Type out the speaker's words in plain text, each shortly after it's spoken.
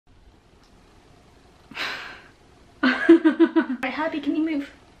Herbie, can you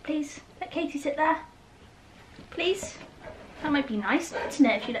move, please? Let Katie sit there, please. That might be nice, isn't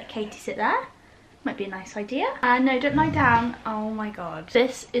it, if you let Katie sit there? Might be a nice idea. No, don't lie down. Oh my god.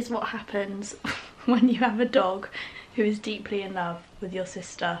 This is what happens when you have a dog who is deeply in love with your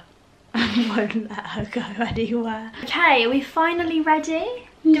sister and won't let her go anywhere. Okay, are we finally ready?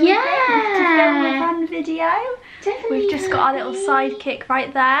 Do we think to film a fun video? Definitely. We've just got our little sidekick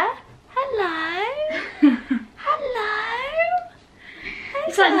right there. Hello. Hello.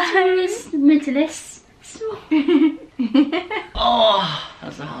 It's like the tallest, middlest, small. Oh,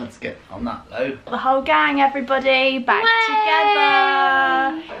 that's hard to get on that low. The whole gang, everybody, back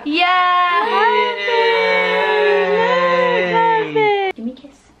together. Yeah. Yay. Give me a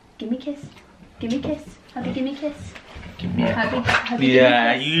kiss. Give me a kiss. Give me a kiss. Hubby, give me a kiss. Give me a Hubby,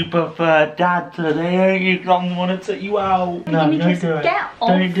 yeah, you prefer dad today, don't you? 'Cause I'm gonna take you out. No, give me a don't kiss. do it. Get off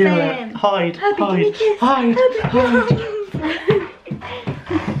Don't do him. it. Hide, Hubby, hide, give me a kiss. hide, Hubby. hide.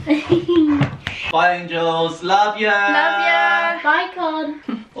 Bye, angels. Love ya. Love ya. Bye, Con.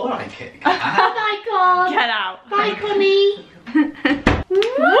 Alright, kid. Bye, Con. Get out. Bye, Connie.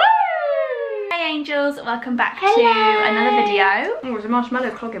 Woo! Hey angels, welcome back to another video. Oh, there's a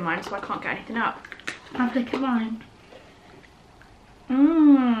marshmallow clogging mine, so I can't get anything up. Have a look at mine.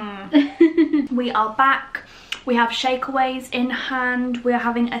 We are back. We have shakeaways in hand. We are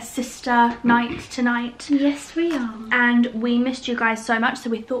having a sister night tonight. Yes, we are. And we missed you guys so much, so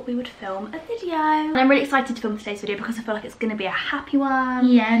we thought we would film a video. And I'm really excited to film today's video because I feel like it's going to be a happy one.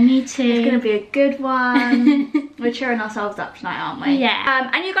 Yeah, me too. It's going to be a good one. We're cheering ourselves up tonight, aren't we? Yeah.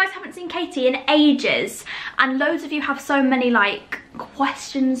 And you guys haven't seen Katie in ages. And loads of you have so many, like,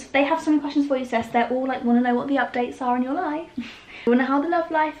 questions. They have so many questions for you, sis. They're all, like, want to know what the updates are in your life. They want to know how the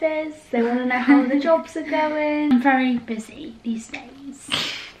love life is. They want to know how the jobs are going. I'm very busy these days.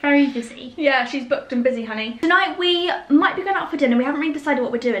 Very busy. Yeah, she's booked and busy, honey. Tonight we might be going out for dinner. We haven't really decided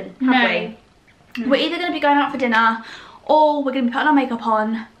what we're doing, have we? No. We're either going to be going out for dinner or we're going to be putting our makeup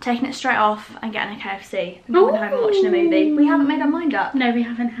on, taking it straight off and getting a KFC and coming home and watching a movie. We haven't made our mind up. No, we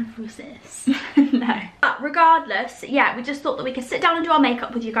haven't had this. No. But regardless, yeah, we just thought that we could sit down and do our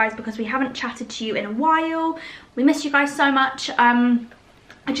makeup with you guys because we haven't chatted to you in a while. We miss you guys so much.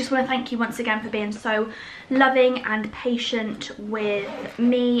 I just want to thank you once again for being so loving and patient with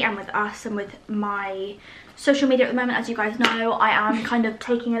me and with us and with my social media at the moment. As you guys know, I am kind of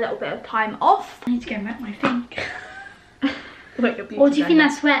taking a little bit of time off. I need to go and wet my finger. Wait, or do you think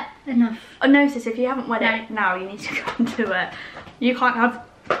that's wet enough? Oh no, sis, if you haven't wet it now, you need to go and do it. You can't have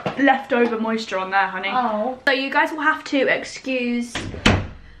leftover moisture on there, honey. Oh. So you guys will have to excuse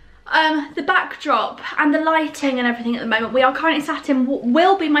the backdrop and the lighting and everything at the moment. We are currently sat in what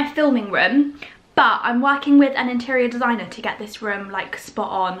will be my filming room, but I'm working with an interior designer to get this room like spot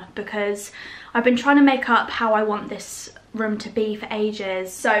on because I've been trying to make up how I want this room to be for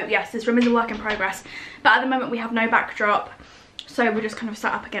ages. So yes, this room is a work in progress, but at the moment we have no backdrop, so we're just kind of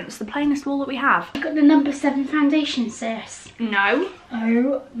sat up against the plainest wall that we have. I've got the number 7 foundation, sis. No.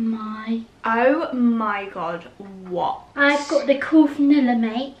 Oh my god, what? I've got the Cool Vanilla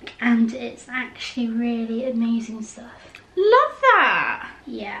Make and it's actually really amazing stuff. Love that.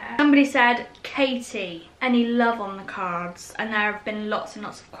 Yeah. Somebody said, Katie, any love on the cards? And there have been lots and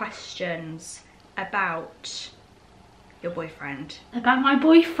lots of questions about your boyfriend. About my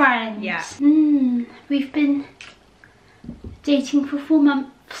boyfriend? Yeah. We've been dating for 4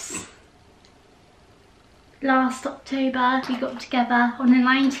 months. Last October we got together on the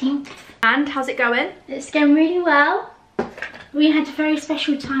 19th. And how's it going? It's going really well. We had a very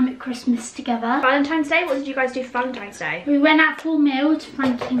special time at Christmas together. Valentine's Day? What did you guys do for Valentine's Day? We went out for a meal to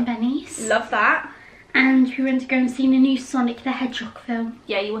Frankie and Benny's. Love that. And we went to go and see the new Sonic the Hedgehog film.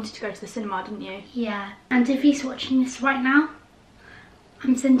 Yeah, you wanted to go to the cinema, didn't you? Yeah. And if he's watching this right now,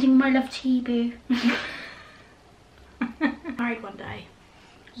 I'm sending my love to you, boo. Married one day.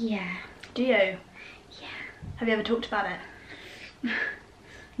 Yeah. Do you? Yeah. Have you ever talked about it?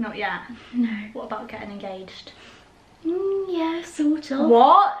 Not yet. No. What about getting engaged? Yeah, sort of.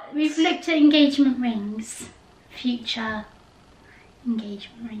 What? We've looked at engagement rings. Future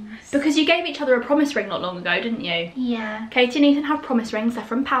engagement rings. Because you gave each other a promise ring not long ago, didn't you? Yeah. Katie and Ethan have promise rings. They're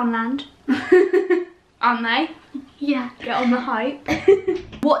from Poundland. Aren't they? Yeah. Get on the hype.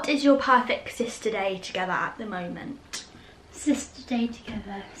 What is your perfect sister day together at the moment? Sister day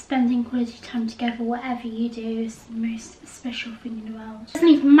together. Spending quality time together, whatever you do, is the most special thing in the world. It doesn't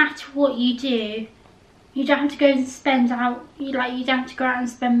even matter what you do. You don't have to go and spend out, you don't have to go out and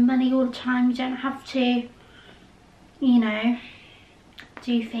spend money all the time. You don't have to, you know,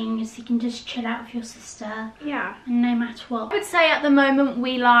 do things. You can just chill out with your sister. Yeah. And no matter what. I would say at the moment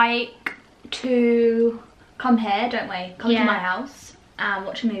we like to come here, don't we? Come to my house and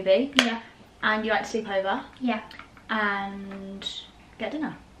watch a movie. Yeah. And you like to sleep over. Yeah. And get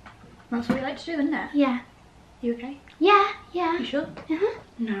dinner. That's what we like to do, isn't it? Yeah. You okay? Yeah, yeah. You sure?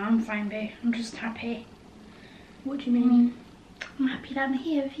 No, I'm fine, babe. I'm just happy. What do you mean? I'm happy that I'm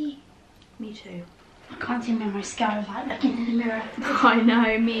here with you. Me too. I can't see my mascara without looking in the mirror. I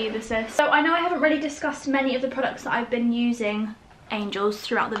know, me either, sis. So I know I haven't really discussed many of the products that I've been using, Angels,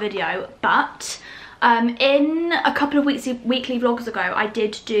 throughout the video, but in a couple of weekly vlogs ago, I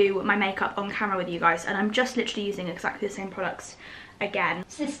did do my makeup on camera with you guys, and I'm just literally using exactly the same products again.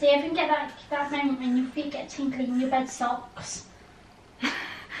 Sister, you ever get that moment when your feet get tingly in your bed socks?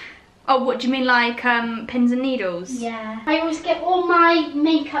 Oh, what do you mean, like pins and needles? Yeah. I always get all my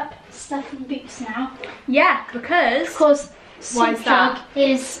makeup stuff in Boots now. Yeah, because why is that?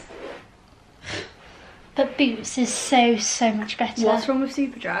 But Boots is so much better. What's wrong with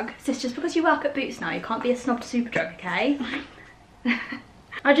Superdrug? Sis, just because you work at Boots now, you can't be a snob to Superdrug, okay?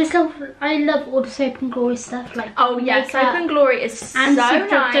 I love all the Soap and Glory stuff, like oh yeah, makeup. Soap and Glory is so and Superdrug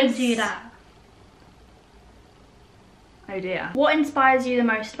nice. Don't do that. Oh dear. What inspires you the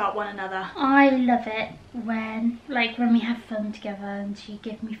most about one another? I love it when we have fun together and you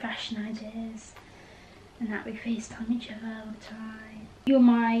give me fashion ideas and that we FaceTime each other all the time. You're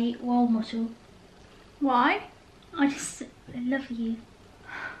my role model. Why? I love you.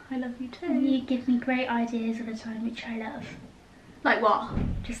 I love you too. And you give me great ideas all the time, which I love. Like what?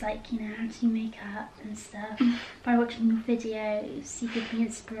 Just like, you know, how to do makeup and stuff. By watching your videos, you give me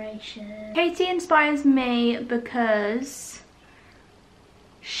inspiration. Katie inspires me because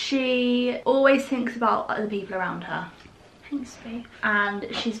she always thinks about other people around her. Thanks, babe. And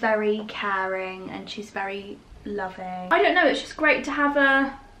she's very caring and she's very loving. I don't know, it's just great to have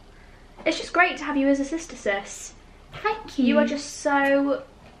you as a sister, sis. Thank you. You are just so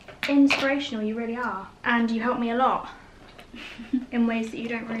inspirational, you really are. And you help me a lot. In ways that you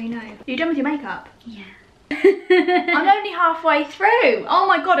don't really know. Are you done with your makeup? Yeah. I'm only halfway through. Oh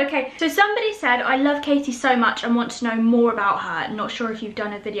my god, okay. So somebody said, I love Katie so much and want to know more about her. Not sure if you've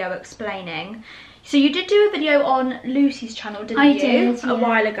done a video explaining. So you did do a video on Lucy's channel, didn't you? I did, yeah. A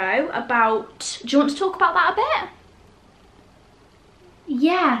while ago about... Do you want to talk about that a bit?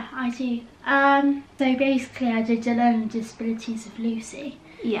 Yeah, I do. So basically I did the learning disabilities of Lucy.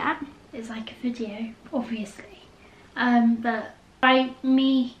 Yeah. It's like a video, obviously. But by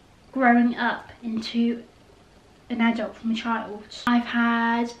me growing up into an adult from a child, I've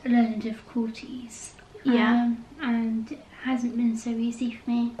had learning difficulties. Yeah. And it hasn't been so easy for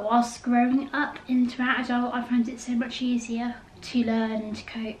me. Whilst growing up into an adult, I find it so much easier to learn and to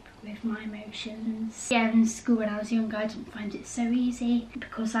cope with my emotions. Yeah, in school when I was younger, I didn't find it so easy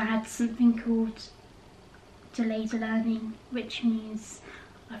because I had something called delayed learning, which means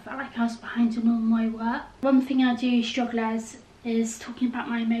I felt like I was behind on all my work. One thing I do struggle as is talking about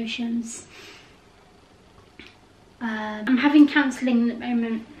my emotions. I'm having counselling at the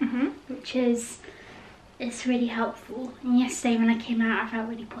moment, which it's really helpful. And yesterday when I came out, I felt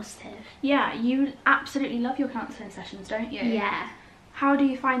really positive. Yeah, you absolutely love your counselling sessions, don't you? Yeah. How do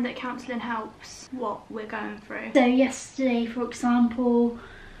you find that counselling helps what we're going through? So yesterday, for example,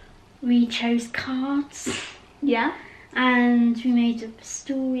 we chose cards. Yeah. And we made up a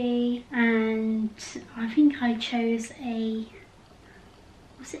story, and I think I chose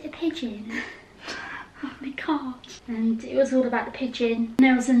was it a pigeon? On the card. And it was all about the pigeon. And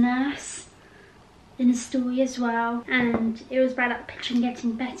there was a nurse in the story as well, and it was about that pigeon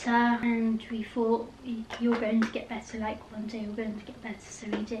getting better, and we thought, you're going to get better, like one day we're going to get better, so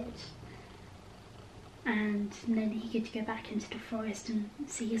he did. And then he could go back into the forest and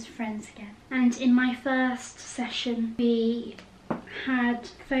see his friends again. And in my first session we had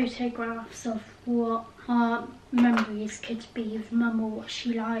photographs of what our memories could be of Mum or what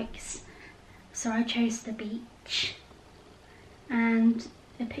she likes. So I chose the beach and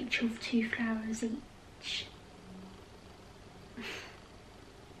a picture of 2 flowers each.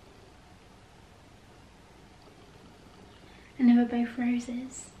 And they were both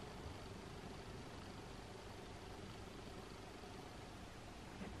roses.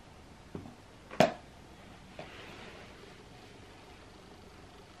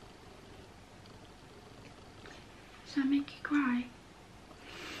 Does that make you cry?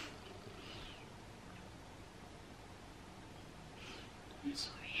 I'm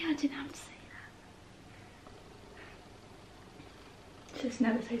sorry, I didn't have to say that. Just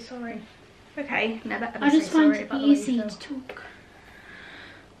never say sorry. Okay, never ever I say just find sorry it about the way you easy feel. to talk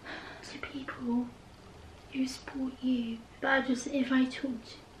to people who support you. But I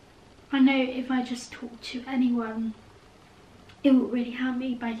know if I just talk to anyone, it will really help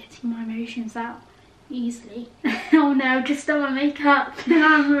me by getting my emotions out. easily. Oh no, just done my makeup and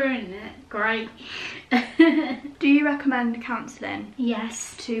I'm ruining it. Great. Do you recommend counselling?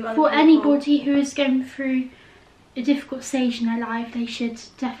 Yes. To other For people? anybody who is going through a difficult stage in their life, they should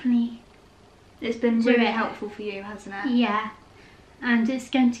definitely. It's been do really it. helpful for you, hasn't it? Yeah. And it's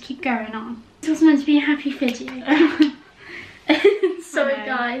going to keep going on. It was meant to be a happy video. Sorry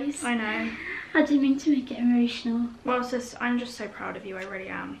guys. I know. I didn't mean to make it emotional. Well, sis, I'm just so proud of you, I really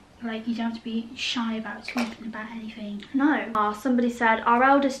am. Like, you don't have to be shy about talking about anything. No. Somebody said, our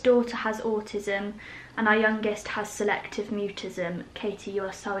eldest daughter has autism and our youngest has selective mutism. Katie, you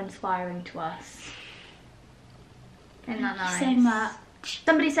are so inspiring to us. Isn't that nice? Thank you so much.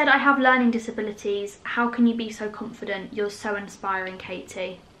 Somebody said, I have learning disabilities. How can you be so confident? You're so inspiring,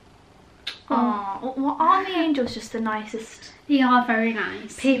 Katie. Oh, well, aren't the angels just the nicest They are very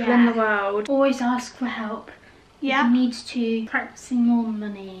nice. people in the world? Always ask for help. Yeah. You need to practicing more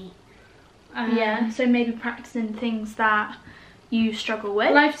money. Yeah, so maybe practicing things that you struggle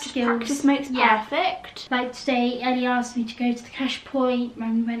with. Life Just skills. practice makes perfect. Like today, Ellie asked me to go to the cash point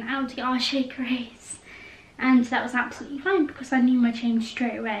when we went out to get our shakeries. And that was absolutely fine because I knew my change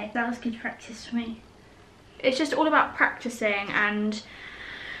straight away. That was good practice for me. It's just all about practicing and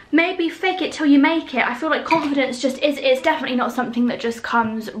maybe fake it till you make it. I feel like confidence just it's definitely not something that just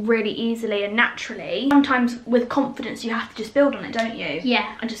comes really easily and naturally. Sometimes with confidence you have to just build on it, don't you?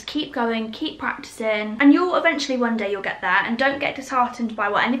 Yeah. And just keep going, keep practicing, and you'll eventually one day you'll get there. And don't get disheartened by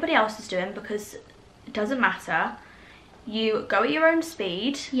what anybody else is doing because it doesn't matter. You go at your own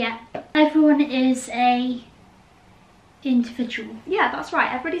speed. Yeah. Everyone is a individual. Yeah, that's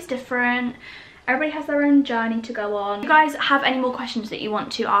right. Everybody's different. Everybody has their own journey to go on. If you guys have any more questions that you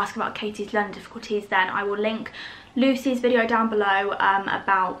want to ask about Katie's learning difficulties, then I will link Lucy's video down below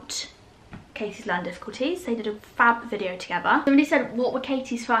about Katie's learning difficulties. They did a fab video together. Somebody said, what were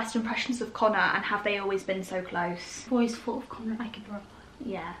Katie's first impressions of Connor and have they always been so close? I've always thought of Connor like a brother.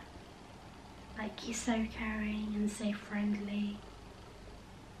 Yeah. Like, he's so caring and so friendly,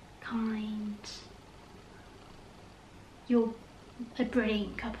 kind. You're a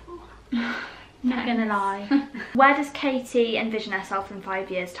brilliant couple. Not gonna lie. Where does Katie envision herself in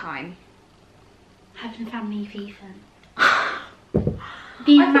 5 years' time? Having a family with Ethan.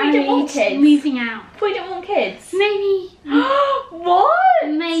 Being I thought you didn't want married, kids. moving out. I thought you didn't want kids. Maybe, What?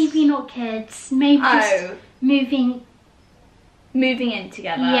 maybe not kids. Maybe just moving. Moving in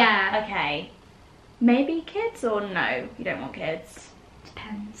together. Yeah. Okay. Maybe kids or no? You don't want kids.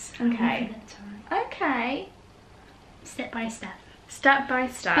 Depends. Okay. Time. Okay. Step by step. Step by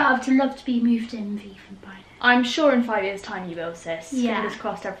step. But I'd love to be moved in with Ethan by then. I'm sure in 5 years' time you will, sis. Yeah. Fingers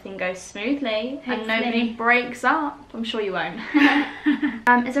crossed everything goes smoothly and Hopefully. nobody breaks up. I'm sure you won't.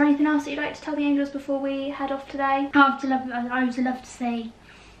 Is there anything else that you'd like to tell the angels before we head off today? I would love to say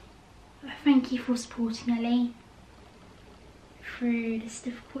thank you for supporting Ellie through this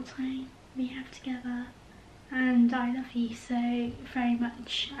difficult time we have together. And I love you so very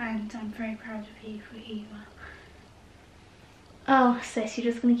much and I'm very proud of you for who you are. Oh, sis,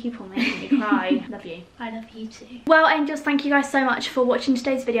 you're just going to keep on making me cry. Love you. I love you too. Well, angels, thank you guys so much for watching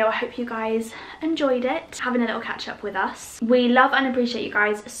today's video. I hope you guys enjoyed it, having a little catch up with us. We love and appreciate you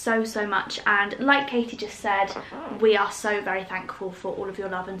guys so, so much. And like Katie just said, we are so very thankful for all of your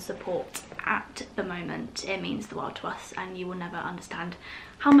love and support at the moment. It means the world to us and you will never understand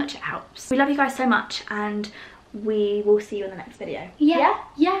how much it helps. We love you guys so much and we will see you in the next video. Yeah.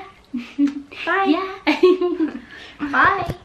 Bye. Yeah. Bye.